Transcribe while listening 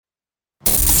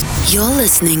You're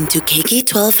listening to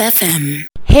KK12 FM.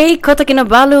 Hey Kota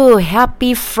Kinabalu,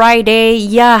 happy Friday.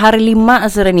 Ya, hari 5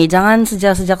 sudah nih. Jangan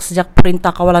sejak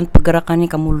perintah kawalan pergerakan ni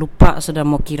kamu lupa sudah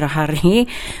mau kira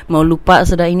hari. Mau lupa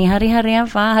sudah ini hari-hari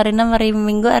apa. Hari 6, hari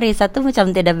Minggu, hari 1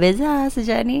 macam tidak beza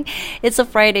sejak ni. It's a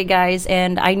Friday guys,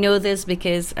 and I know this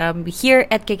because here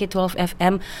at KK12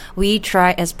 FM we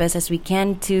try as best as we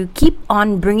can to keep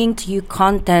on bringing to you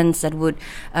contents that would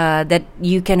that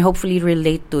you can hopefully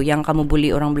relate to. Yang kamu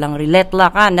boleh orang bilang relate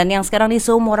lah kan. Dan yang sekarang ni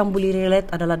semua orang boleh relate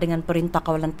adalah dengan Perintah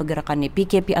Kawalan Pergerakan ni,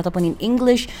 PKP, ataupun in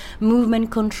English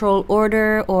Movement Control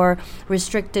Order or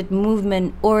Restricted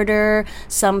Movement Order.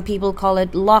 Some people call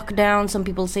it lockdown. Some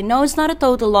people say no, it's not a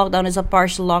total lockdown, it's a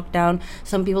partial lockdown.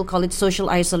 Some people call it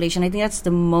social isolation. I think that's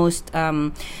the most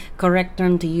correct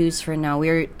term to use for now.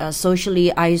 We're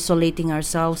socially isolating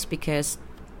ourselves because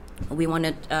we want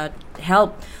to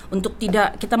help untuk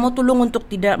tidak, kita mau tolong untuk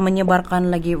tidak menyebarkan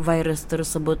lagi virus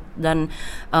tersebut. Dan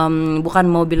bukan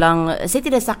mau bilang saya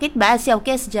tidak sakit ba, saya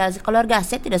oke saja, keluarga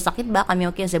saya tidak sakit ba, kami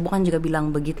oke. Saya bukan juga bilang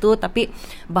begitu, tapi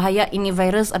bahaya ini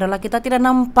virus adalah kita tidak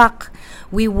nampak.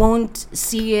 We won't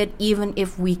see it even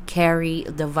if we carry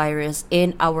the virus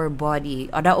in our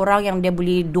body. Ada orang yang dia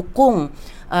boleh dukung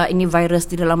ini virus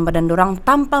di dalam badan orang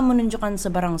tanpa menunjukkan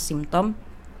sebarang simptom.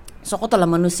 So kota lah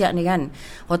manusia ni kan,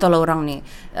 kota lah orang ni.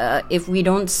 If we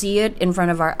don't see it in front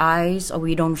of our eyes, or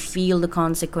we don't feel the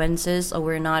consequences, or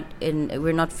we're not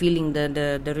feeling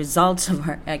the results of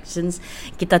our actions,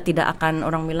 kita tidak akan,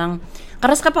 orang bilang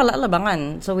keras kepala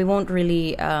labangan. So we won't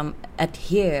really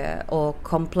adhere or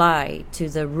comply to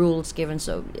the rules given.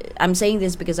 So I'm saying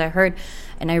this because I heard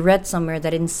and I read somewhere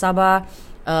that in Sabah,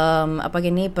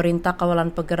 Perintah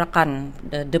Kawalan Pergerakan,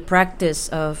 the practice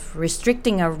of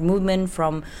restricting our movement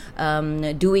from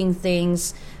doing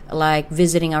things like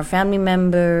visiting our family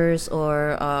members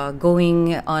or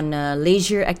going on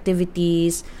leisure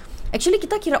activities. Actually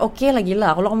kita kira okay lagi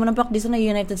lah. Kalau kamu nampak di sana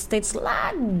United States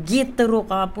lagi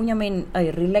teruk punya main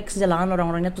relax jalan,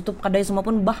 orang-orangnya tutup kadai semua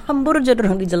pun bahambur je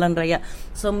orang di jalan raya.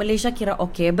 So Malaysia kira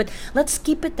okay, but let's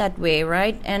keep it that way,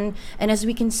 right? And as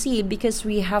we can see, because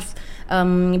we have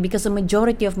because a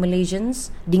majority of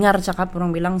Malaysians dengar cakap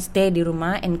orang bilang stay di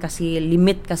rumah and kasih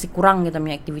limit, kasih kurang kita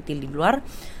punya activity di luar.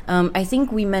 I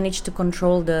think we managed to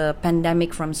control the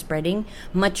pandemic from spreading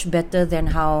much better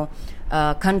than how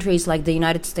countries like the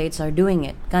United States are doing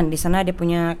it. Kan di sana dia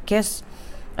punya case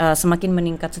semakin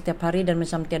meningkat setiap hari dan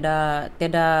macam tiada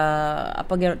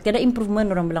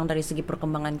improvement orang bilang dari segi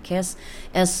perkembangan case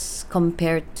as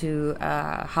compared to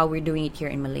how we're doing it here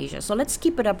in Malaysia. So let's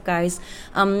keep it up guys.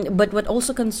 But what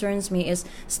also concerns me is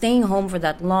staying home for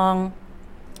that long,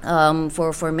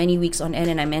 for many weeks on end,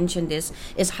 and I mentioned this,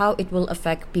 is how it will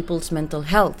affect people's mental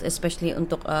health, especially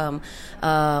untuk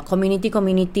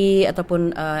community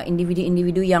ataupun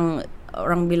individu-individu yang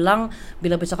orang bilang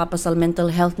bila bercakap pasal mental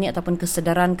health ni ataupun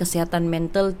kesedaran kesihatan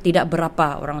mental tidak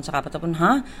berapa orang cakap ataupun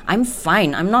I'm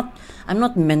fine, I'm not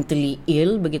mentally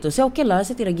ill begitu. Saya okay lah,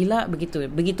 saya tidak gila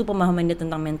begitu pemahaman dia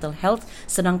tentang mental health.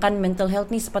 Sedangkan mental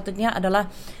health ni sepatutnya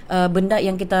adalah benda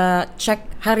yang kita check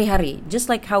hari-hari, just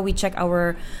like how we check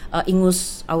our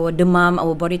ingus, our demam,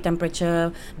 our body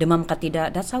temperature, demam ke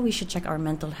tidak. That's how we should check our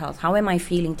mental health. How am I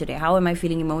feeling today? How am I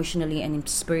feeling emotionally and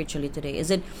spiritually today? Is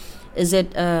it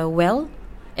well?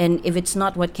 And if it's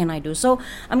not, what can I do? So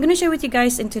I'm going to share with you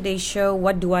guys in today's show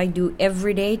what do I do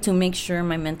every day to make sure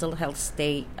my mental health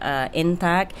stay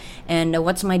intact, and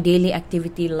what's my daily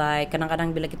activity like.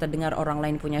 Kadang-kadang bila kita dengar orang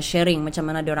lain punya sharing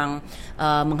macam mana diorang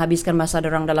menghabiskan masa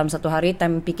diorang dalam satu hari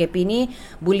time PKP ni,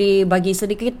 boleh bagi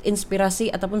sedikit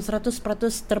inspirasi ataupun 100%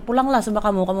 terpulang lah sebab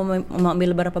kamu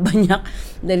mengambil berapa banyak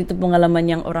dari itu pengalaman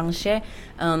yang orang share,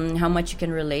 how much you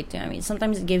can relate to. I mean,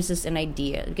 sometimes it gives us an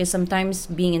idea, because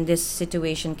sometimes being in this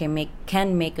situation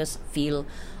can make us feel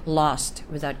lost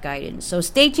without guidance. So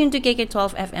stay tuned to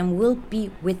KK12 FM. We'll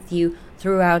be with you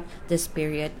throughout this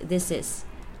period. This is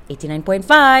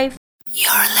 89.5.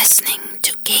 You're listening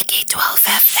to KK12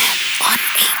 FM on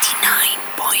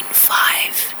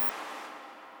 89.5.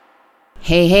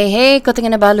 Hey, Kota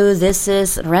Kinabalu. This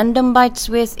is Random Bites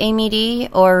with Amy D,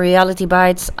 or Reality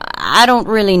Bites. I don't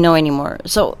really know anymore.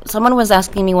 So, someone was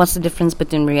asking me what's the difference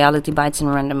between Reality Bites and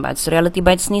Random Bites. So, Reality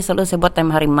Bites ni selalu saya buat time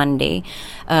hari Monday.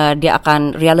 Dia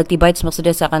akan, Reality Bites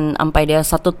maksudnya saya akan ampai dia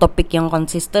satu topik yang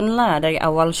konsisten lah dari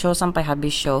awal show sampai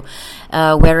habis show.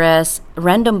 Whereas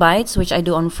Random Bites, which I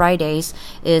do on Fridays,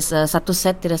 is satu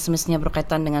set tidak semestinya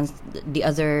berkaitan dengan the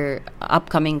other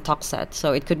upcoming talk set.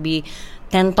 So, it could be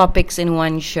 10 topics in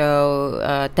one show,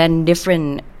 10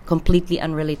 different completely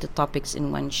unrelated topics in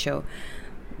one show.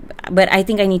 But I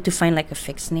think I need to find like a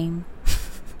fixed name.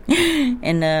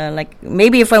 And like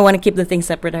maybe if I want to keep the thing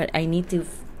separate, I need to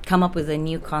come up with a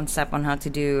new concept on how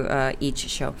to do each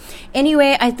show.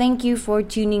 Anyway, I thank you for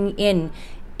tuning in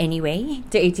anyway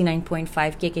to 89.5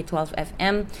 KK12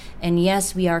 FM. And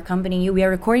yes, we are accompanying you. We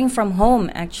are recording from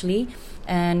home actually.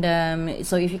 And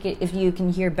so if you can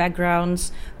hear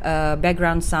background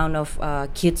sound of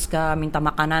kids ka, minta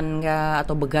makanan ka,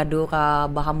 atau begado ka,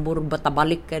 bahambur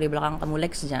batabalik ka di belakang kamu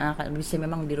Lex dyan, bisa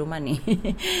memang di rumah nih.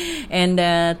 And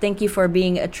thank you for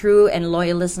being a true and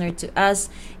loyal listener to us,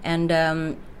 and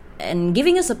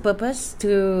giving us a purpose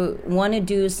to want to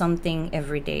do something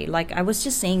every day. Like I was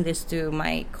just saying this to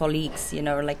my colleagues,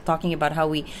 like talking about how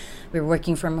we're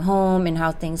working from home and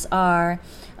how things are.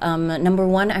 Number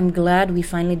one, I'm glad we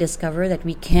finally discovered that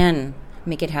we can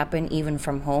make it happen even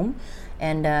from home.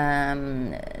 And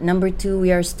number two, we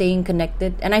are staying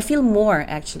connected. And I feel more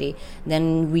actually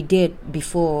than we did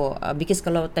before. Because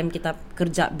kalau time kita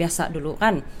kerja biasa dulu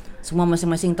kan, semua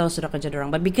masing-masing tahu sudah kerja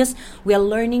dorang. But because we are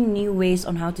learning new ways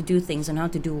on how to do things and how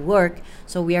to do work,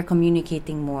 so we are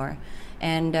communicating more.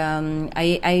 And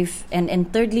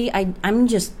thirdly, I'm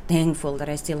just thankful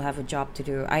that I still have a job to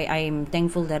do. I'm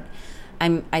thankful that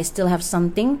I still have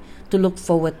something to look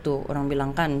forward to, orang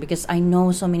bilang kan, because I know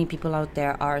so many people out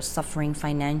there are suffering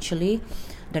financially.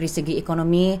 Dari segi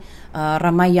ekonomi,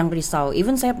 ramai yang risau.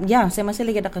 Even saya masih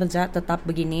lagi ada kerja tetap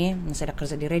begini. Saya ada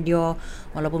kerja di radio,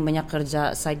 walaupun banyak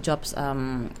kerja side jobs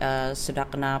sudah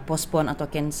kena postpone atau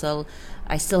cancel.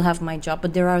 I still have my job,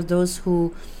 but there are those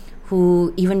who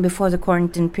even before the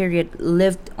quarantine period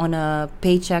lived on a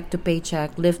paycheck to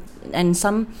paycheck, and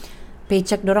some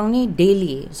paycheck dorang ni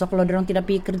daily. So kalau dorang tidak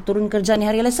turun kerja ni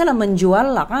hari, salah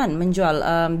menjual lah kan,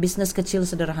 bisnes kecil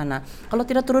sederhana. Kalau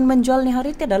tidak turun menjual ni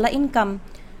hari, tiadalah income.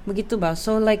 Begitu ba?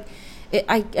 So like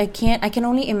I can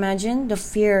only imagine the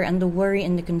fear and the worry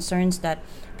and the concerns that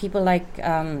people like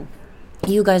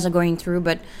you guys are going through,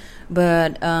 but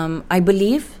I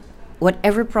believe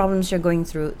whatever problems you're going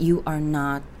through, you are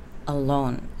not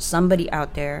alone. Somebody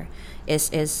out there is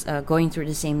going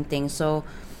through the same thing. So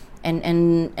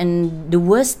and the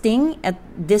worst thing at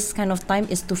this kind of time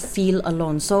is to feel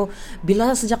alone. So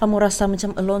bila sejak kamu rasa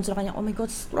macam alone, sudah kanya, oh my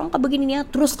god, orang ka begini niya,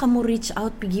 terus kamu reach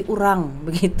out pigi orang,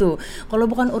 begitu. Kalau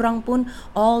bukan orang pun,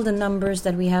 all the numbers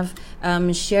that we have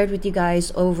shared with you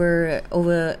guys over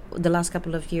the last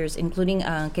couple of years, including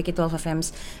KK12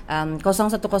 FM's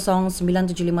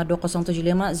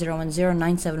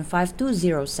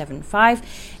 010-975-210-975-2075,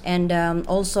 and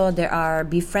also there are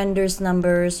befrienders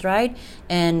numbers, right?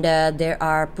 And there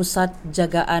are pusat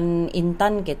jagaan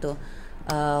intan gitu.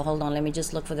 Hold on, let me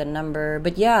just look for the number.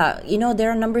 But yeah,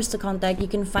 there are numbers to contact.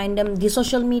 You can find them di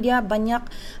social media.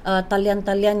 Banyak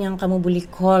talian-talian yang kamu boleh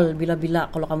call bila-bila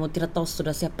kalau kamu tidak tahu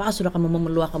sudah kamu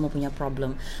memeluah kamu punya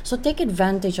problem. So take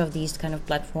advantage of these kind of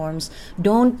platforms.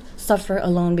 Don't suffer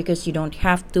alone because you don't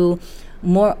have to.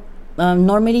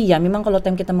 Normally memang kalau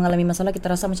time kita mengalami masalah,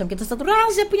 kita rasa macam kita satu orang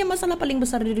saja punya masalah paling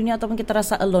besar di dunia, ataupun kita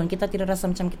rasa alone, kita tidak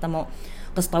rasa macam kita mau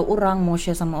kasih tahu orang, mau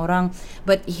share sama orang.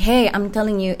 But hey, I'm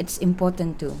telling you, it's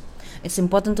important to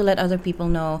let other people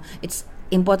know. It's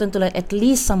important to let at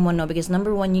least someone know, because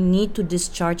number one, you need to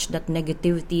discharge that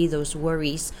negativity, those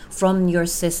worries from your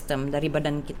system, dari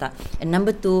badan kita. And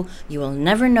number two, you will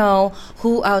never know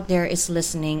who out there is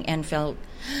listening and felt,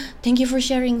 thank you for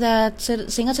sharing that.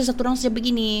 Seingat saya satu orang saja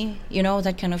begini,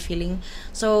 that kind of feeling.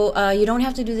 So you don't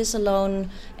have to do this alone,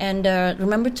 and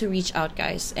remember to reach out,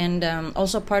 guys. And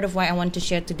also part of why I want to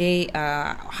share today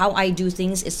how I do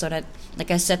things is so that,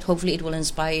 like I said, hopefully it will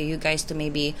inspire you guys to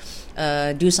maybe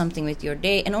do something with your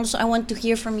day. And also I want to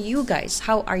hear from you guys.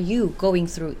 How are you going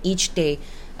through each day?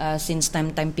 Since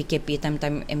time PKP, time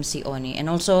MCO ni. And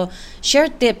also share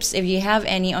tips if you have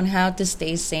any on how to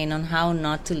stay sane, on how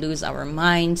not to lose our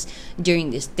minds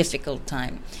during this difficult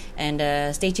time. And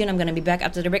stay tuned, I'm going to be back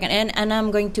after the break, and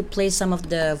I'm going to play some of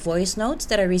the voice notes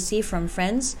that I received from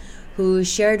friends who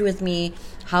shared with me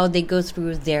how they go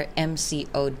through their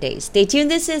MCO days. Stay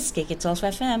tuned, this is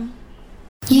KK12 FM.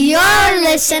 You're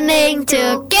listening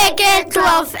to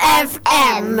KK12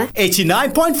 FM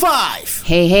 89.5.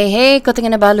 Hey, Koting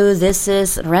na Balu. This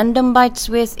is Random Bites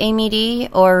with Amy D,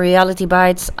 or Reality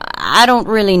Bites. I don't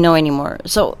really know anymore.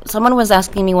 So, someone was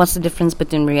asking me what's the difference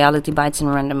between Reality Bites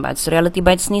and Random Bites. So, Reality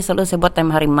Bites ni selalu saya buat time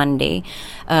hari Monday.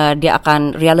 Dia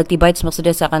akan, Reality Bites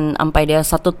maksudnya saya akan ampai dia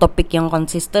satu topik yang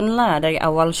konsisten lah dari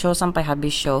awal show sampai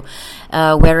habis show.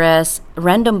 Whereas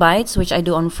Random Bites, which I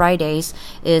do on Fridays,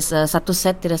 is satu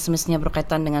set tidak semestinya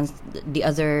berkaitan dengan the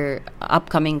other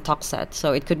upcoming talk set.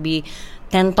 So it could be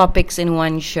 10 topics in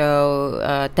one show,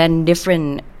 10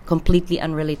 different completely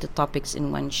unrelated topics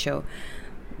in one show.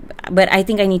 But I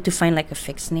think I need to find like a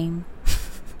fixed name.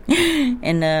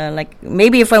 And like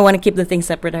maybe if I want to keep the thing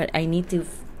separate, I need to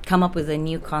come up with a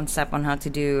new concept on how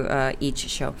to do each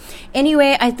show.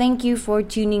 Anyway, I thank you for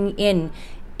tuning in.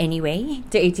 Anyway,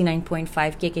 to 89.5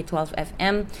 KK12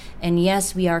 FM. And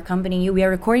yes, we are accompanying you. We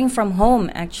are recording from home,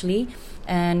 actually.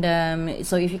 And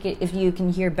so if you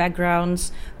can hear background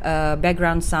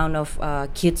sound of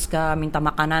kids ka, minta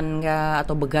makanan ka,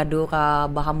 atau begado ka,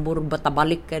 bahambur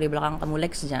batabalik ka di belakang kamu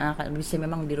Lex dyan. Bisa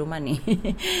memang di rumah nih.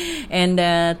 And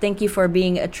thank you for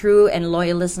being a true and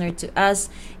loyal listener to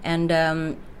us. And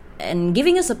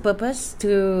giving us a purpose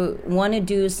to want to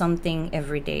do something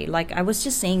every day. Like I was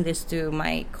just saying this to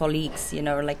my colleagues,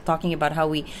 like talking about how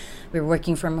we're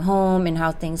working from home and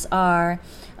how things are.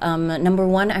 Number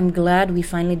one, I'm glad we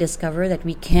finally discovered that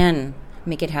we can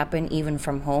make it happen even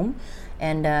from home.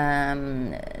 And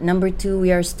number two, we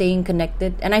are staying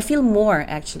connected. And I feel more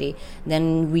actually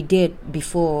than we did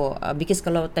before. Because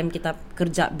kalau time kita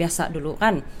kerja biasa dulu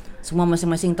kan, semua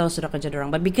masing-masing tahu sudah kerja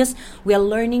dorang. But because we are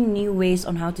learning new ways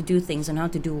on how to do things and how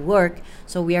to do work,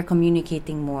 so we are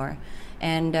communicating more.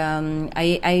 And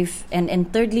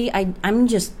thirdly, I'm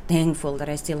just thankful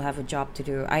that I still have a job to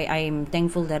do. I'm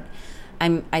thankful that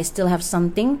I still have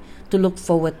something to look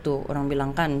forward to, orang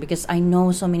bilang kan, because I know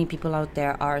so many people out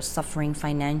there are suffering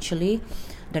financially.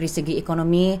 Dari segi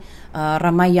ekonomi,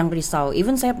 ramai yang risau.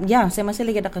 Even saya masih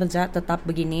lagi ada kerja tetap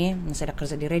begini. Saya ada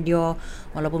kerja di radio,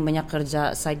 walaupun banyak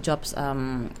kerja side jobs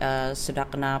sudah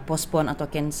kena postpone atau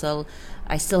cancel.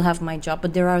 I still have my job,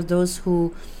 but there are those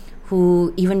who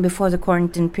even before the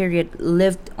quarantine period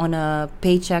lived on a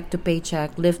paycheck to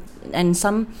paycheck, and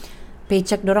some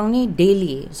paycheck dorang ni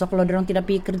daily. So kalau dorang tidak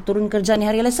turun kerja ni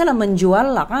hari, salah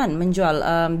menjual lah kan,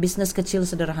 bisnes kecil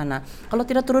sederhana. Kalau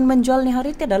tidak turun menjual ni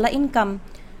hari, tiadalah income.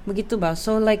 Begitu ba?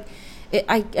 So like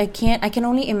I can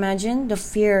only imagine the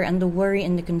fear and the worry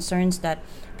and the concerns that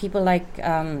people like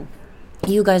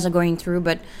you guys are going through,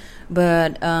 but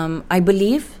I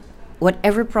believe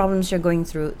whatever problems you're going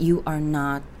through, you are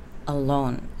not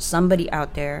alone. Somebody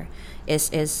out there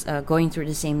is going through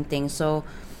the same thing. So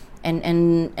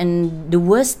and the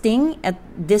worst thing at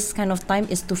this kind of time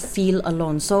is to feel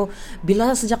alone. So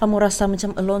bila sejak kamu rasa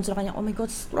macam alone, sudah kanya, oh my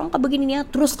god, orang ka begini niya,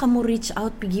 terus kamu reach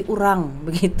out pigi orang,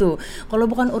 begitu. Kalau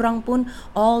bukan orang pun,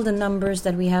 all the numbers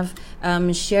that we have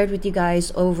shared with you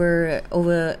guys over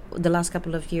the last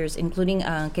couple of years, including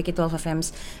KK12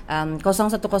 FM's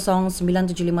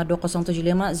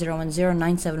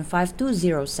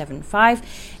 010-975-210-975-2075,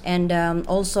 and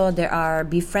also there are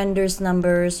befrienders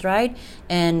numbers, right?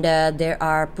 And there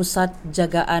are pusat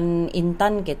jagaan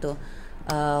intan gitu.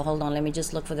 Hold on, let me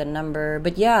just look for the number.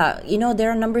 But yeah,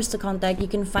 there are numbers to contact. You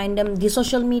can find them di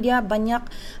social media.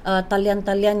 Banyak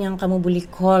talian-talian yang kamu boleh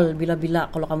call bila-bila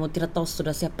kalau kamu tidak tahu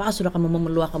sudah kamu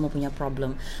memeluah kamu punya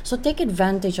problem. So take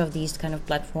advantage of these kind of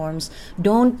platforms.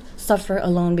 Don't suffer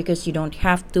alone because you don't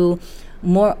have to.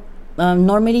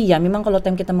 Normally memang kalau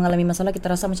time kita mengalami masalah,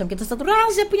 kita rasa macam kita satu orang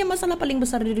saja punya masalah paling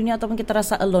besar di dunia, ataupun kita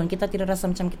rasa alone, kita tidak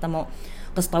rasa macam kita mau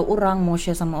kasih tahu orang, mau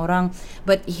share sama orang.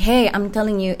 But hey, I'm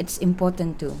telling you, it's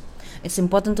important to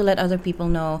let other people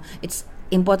know. It's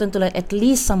important to let at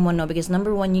least someone know, because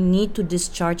number one, you need to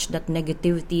discharge that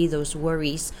negativity, those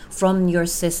worries from your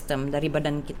system, dari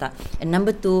badan kita. And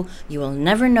number two, you will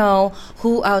never know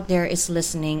who out there is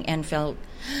listening and felt,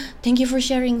 thank you for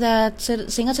sharing that.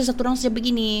 Seingat saya satu orang saja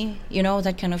begini,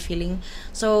 that kind of feeling.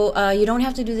 So you don't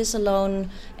have to do this alone,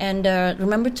 and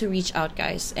remember to reach out,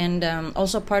 guys. And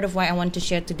also part of why I want to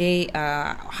share today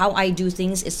how I do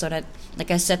things is so that,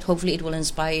 like I said, hopefully it will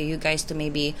inspire you guys to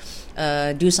maybe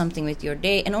do something with your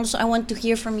day. And also I want to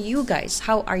hear from you guys.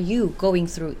 How are you going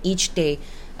through each day?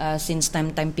 Since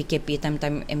time PKP, time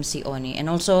MCO ni. And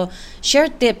also share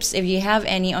tips if you have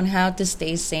any on how to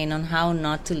stay sane, on how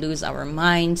not to lose our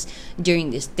minds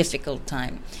during this difficult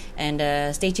time. And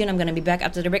stay tuned, I'm going to be back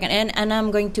after the break, and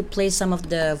I'm going to play some of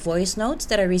the voice notes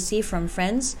that I received from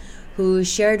friends who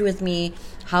shared with me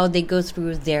how they go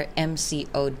through their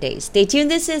MCO days. Stay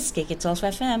tuned, this is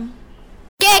KK12 FM.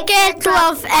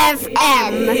 KK12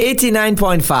 FM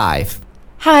 89.5.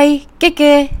 Hai,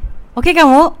 Keke. Oke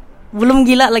kamu? Belum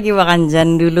gila lagi bahkan,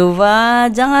 jangan dulu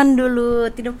Pak, jangan dulu,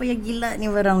 tidak payah gila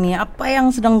nih barang nih. Apa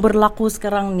yang sedang berlaku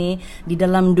sekarang nih di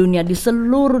dalam dunia, di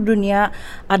seluruh dunia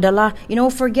adalah,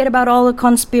 forget about all the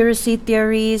conspiracy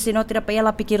theories, tidak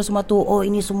payahlah pikir semua tuh, oh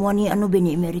ini semua nih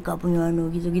beni Amerika punya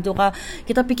gitu-gitu kah.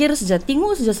 Kita pikir saja,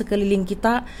 tengok saja sekeliling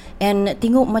kita, and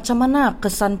tengok macam mana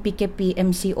kesan PKP,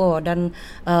 MCO dan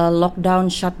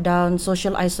lockdown, shutdown,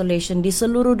 social isolation di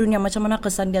seluruh dunia, macam mana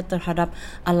kesan dia terhadap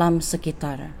alam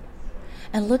sekitar.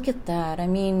 And look at that. I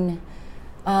mean,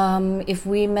 if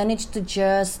we manage to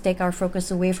just take our focus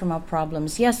away from our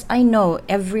problems. Yes, I know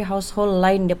every household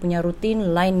lain dia punya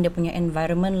routine, lain dia punya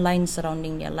environment, lain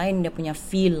surrounding dia, lain dia punya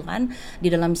feel kan di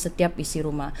dalam setiap isi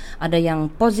rumah. Ada yang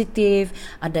positif,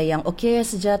 ada yang okay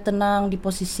saja tenang di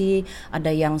posisi, ada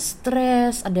yang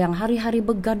stres, ada yang hari-hari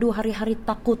bergaduh, hari-hari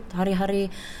takut, hari-hari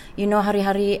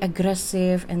hari-hari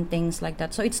aggressive and things like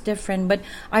that. So it's different, but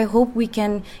I hope we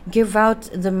can give out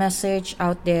the message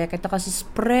out there. Kita kasih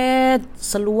spread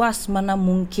seluas mana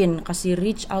mungkin, kasih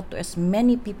reach out to as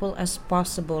many people as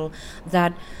possible,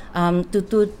 that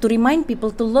to remind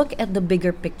people to look at the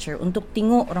bigger picture. Untuk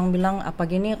tengok, orang bilang apa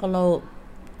gini, kalau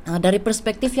dari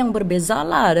perspektif yang berbeza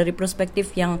lah, dari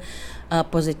perspektif yang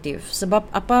positif. Sebab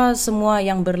apa semua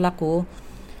yang berlaku,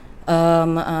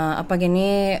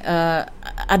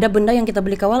 ada benda yang kita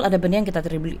beli kawal, ada benda yang kita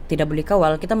tidak beli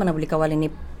kawal. Kita mana beli kawal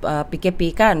ini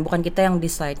PKP kan, bukan kita yang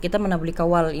decide. Kita mana beli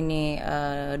kawal ini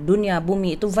dunia,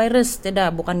 bumi, itu virus,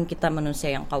 tidak, bukan kita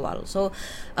manusia yang kawal. So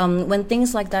when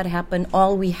things like that happen,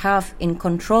 all we have in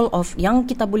control of yang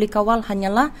kita boleh kawal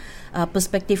hanyalah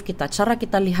perspektif kita, cara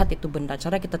kita lihat itu benda,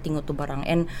 cara kita tengok itu barang.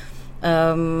 And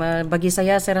bagi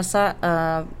saya rasa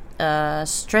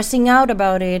stressing out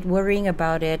about it, worrying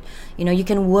about it, you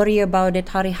can worry about it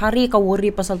hari-hari. Kau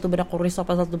worry pasal tu benda, kau risau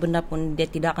pasal tu benda pun, dia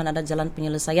tidak akan ada jalan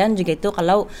penyelesaian juga itu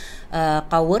kalau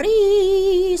kau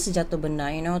worry saja tu benda.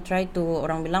 Try to,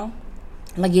 orang bilang,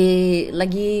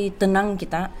 lagi tenang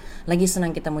kita, lagi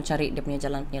senang kita mau cari dia punya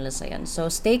jalan penyelesaian.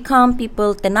 So stay calm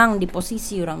people, tenang di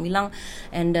posisi, orang bilang,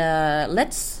 and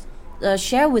let's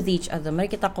share with each other. Mari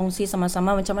kita kongsi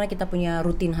sama-sama macam mana kita punya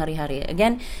rutin hari-hari.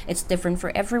 Again, it's different for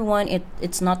everyone.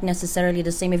 It's not necessarily the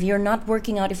same. If you're not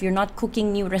working out, if you're not cooking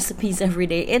new recipes every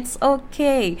day, it's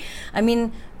okay. I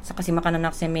mean, sa kasi makan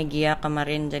anak si Maggie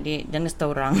kamarin, jadi jangan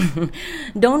orang.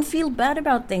 Don't feel bad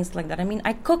about things like that. I mean,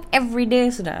 I cook every day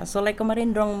sudah. So like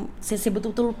kamarin dong, saya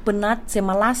betul-betul penat, saya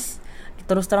malas.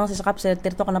 Terus terang saya cakap, saya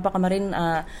terto kenapa kamarin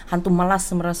hantu malas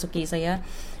merasuki saya.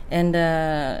 And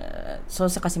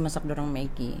so saya kasih masak dorang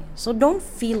Maggie. So don't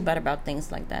feel bad about things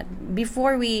like that.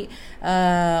 Before we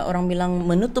orang bilang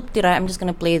menutup tirai, I'm just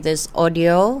gonna play this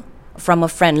audio from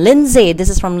a friend, Lindsay.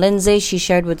 This is from Lindsay. She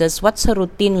shared with us what's her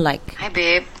routine like. Hi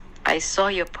babe, I saw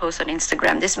your post on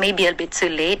Instagram. This may be a bit too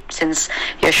late since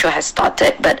your show has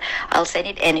started, but I'll send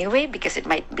it anyway because it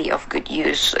might be of good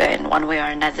use in one way or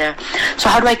another.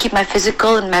 So how do I keep my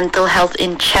physical and mental health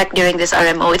in check during this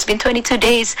RMO? It's been 22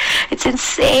 days. It's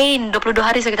insane. 22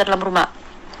 hari saya kita dalam rumah.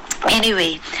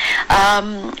 Anyway,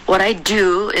 what I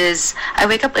do is I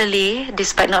wake up early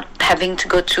despite not having to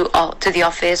go to the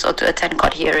office or to attend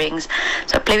court hearings.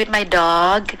 So I play with my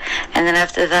dog, and then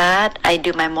after that I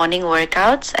do my morning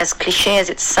workouts. As cliche as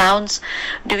it sounds,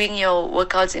 doing your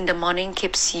workouts in the morning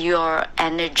keeps your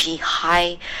energy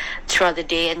high throughout the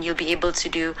day, and you'll be able to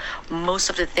do most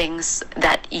of the things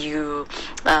that you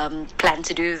plan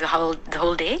to do the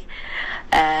whole day.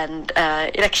 And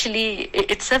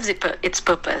it serves its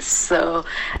purpose, so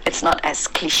it's not as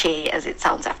cliche as it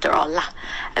sounds after all lah.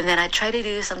 And then I try to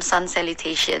do some sun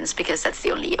salutations because that's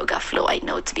the only yoga flow I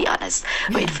know, to be honest.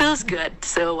 But it feels good,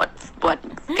 so what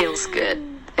feels good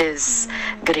is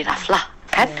good enough lah.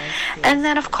 Kan? And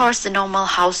then of course the normal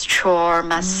house chore,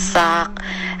 masak,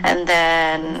 and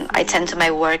then I tend to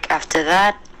my work after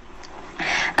that.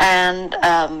 And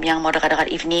yang mau dekat-dekat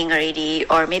evening already,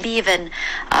 or maybe even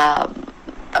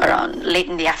around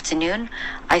late in the afternoon,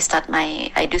 I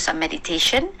do some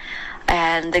meditation.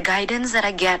 And the guidance that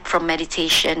I get from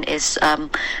meditation is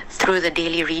through the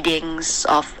daily readings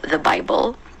of the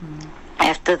Bible.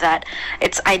 After that,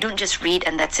 I don't just read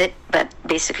and that's it, but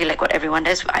basically like what everyone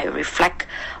does, I reflect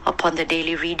upon the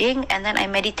daily reading, and then I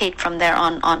meditate from there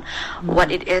on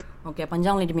what it is. Okay,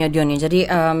 panjang li demi audio ni. Jadi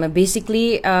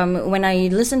basically when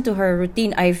I listen to her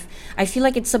routine, I feel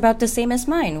like it's about the same as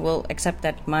mine. Well, except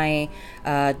that my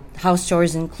house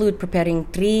chores include preparing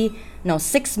 6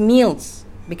 meals.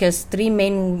 Because 3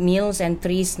 main meals and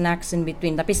 3 snacks in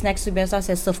between. Tapi snacks tu biasa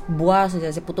saya serve buah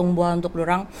saja, saya potong buah untuk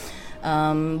dorang.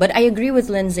 But I agree with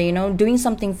Lindsay, doing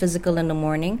something physical in the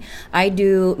morning. I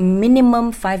do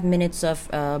minimum 5 minutes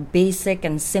of basic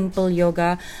and simple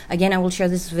yoga. Again, I will share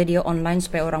this video online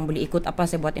supaya orang boleh ikut apa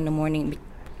saya buat in the morning.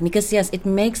 Because yes, it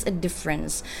makes a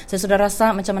difference. Saya sudah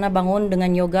rasa macam mana bangun dengan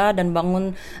yoga dan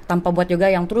bangun tanpa buat yoga,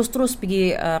 yang terus-terus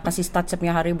pergi kasih start saya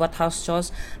punya hari buat house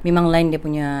chores, memang lain dia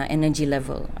punya energy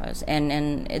level.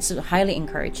 And it's highly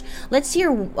encouraged. Let's hear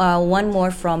one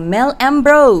more from Mel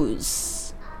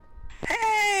Ambrose.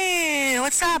 Hey,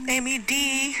 what's up, Amy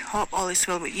D? Hope all is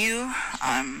well with you.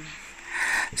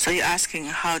 So you're asking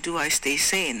how do I stay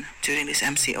sane during this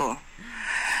MCO?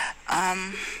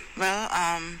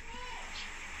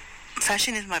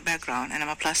 fashion is my background, and I'm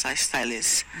a plus size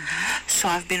stylist. So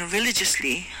I've been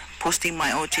religiously posting my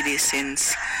OTD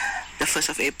since the 1st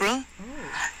of April.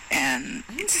 And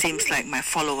it seems like my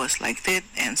followers liked it,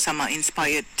 and some are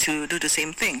inspired to do the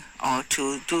same thing, or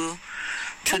to do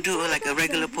like a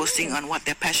regular posting on what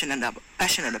they're passionate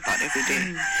about every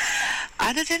day.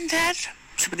 Other than that,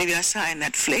 seperti biasa, I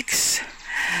Netflix,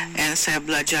 and saya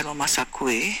belajar memasak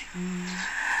kue.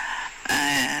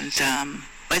 And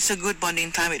but it's a good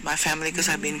bonding time with my family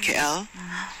because I've been in KL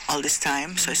all this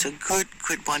time, so it's a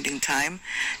good bonding time,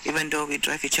 even though we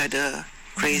drive each other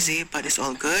crazy, but it's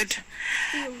all good.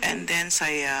 And then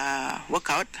saya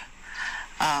workout.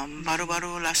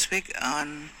 Baru-baru last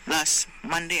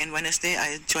Monday and Wednesday,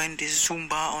 I joined this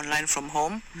Zumba online from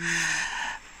home.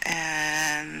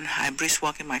 And I brisk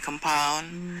walk in my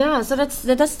compound. Yeah, so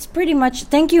that's pretty much.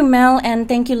 Thank you, Mel, and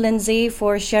thank you, Lindsay,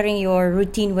 for sharing your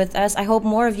routine with us. I hope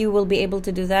more of you will be able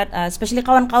to do that, especially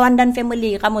kawan-kawan dan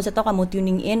family. Kamu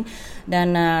tuning in,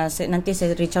 dan nanti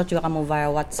saya reach out juga kamu via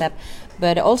WhatsApp.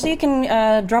 But also you can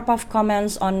drop off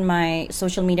comments on my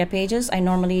social media pages. I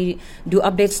normally do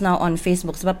updates now on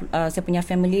Facebook sebab saya punya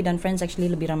family dan friends actually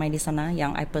lebih ramai di sana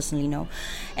yang I personally know.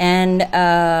 And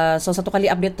so satu kali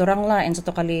update orang lah, and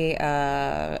satu kali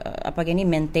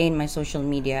maintain my social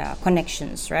media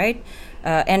connections, right?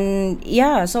 And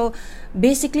yeah, so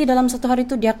basically dalam satu hari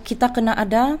tu kita kena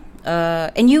ada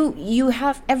and you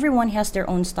have, everyone has their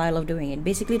own style of doing it.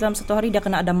 Basically dalam satu hari dia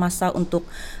kena ada masa untuk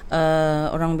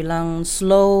orang bilang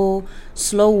slow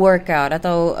workout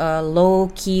atau low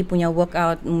key punya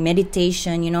workout,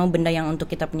 meditation, benda yang untuk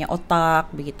kita punya otak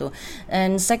begitu.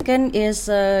 And second is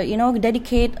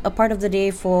dedicate a part of the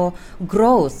day for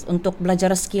growth, untuk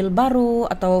belajar skill baru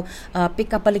atau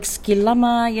pick up balik skill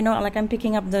lama, like I'm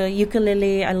picking up the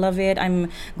ukulele. I love it. I'm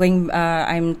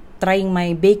trying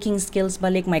my baking skills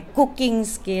balik, my cooking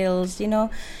skills,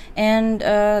 and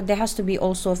there has to be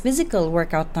also physical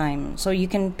workout time. So you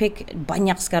can pick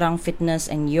banyak sekarang fitness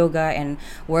and yoga and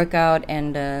workout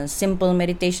and simple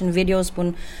meditation videos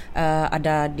pun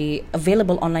ada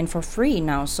available online for free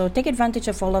now. So take advantage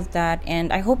of all of that,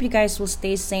 and I hope you guys will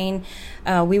stay sane.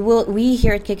 We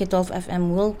here at KK12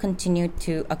 FM will continue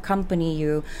to accompany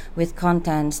you with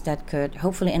contents that could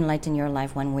hopefully enlighten your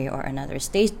life one way or another.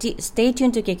 Stay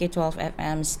tuned to KK12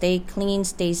 FM. Stay clean,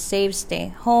 stay safe, stay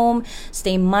home,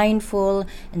 stay mindful,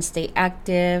 and stay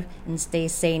active, and stay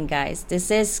sane, guys.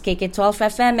 This is KK12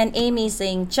 FM and Amy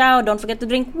saying ciao. Don't forget to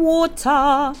drink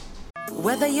water.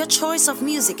 Whether your choice of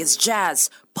music is jazz,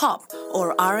 pop,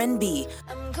 or R&B,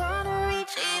 I'm gonna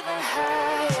reach even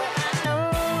higher. I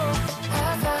know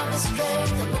I found the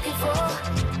strength I'm looking for.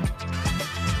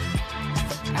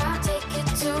 I'll take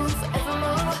it to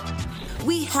forevermore.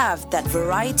 we have that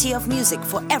variety of music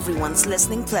for everyone's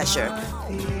listening pleasure.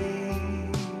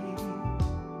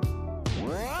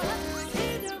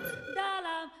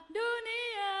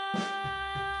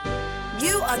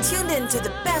 You are tuned in to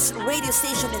the best radio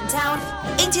station in town,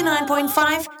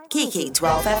 89.5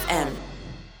 KK12 FM.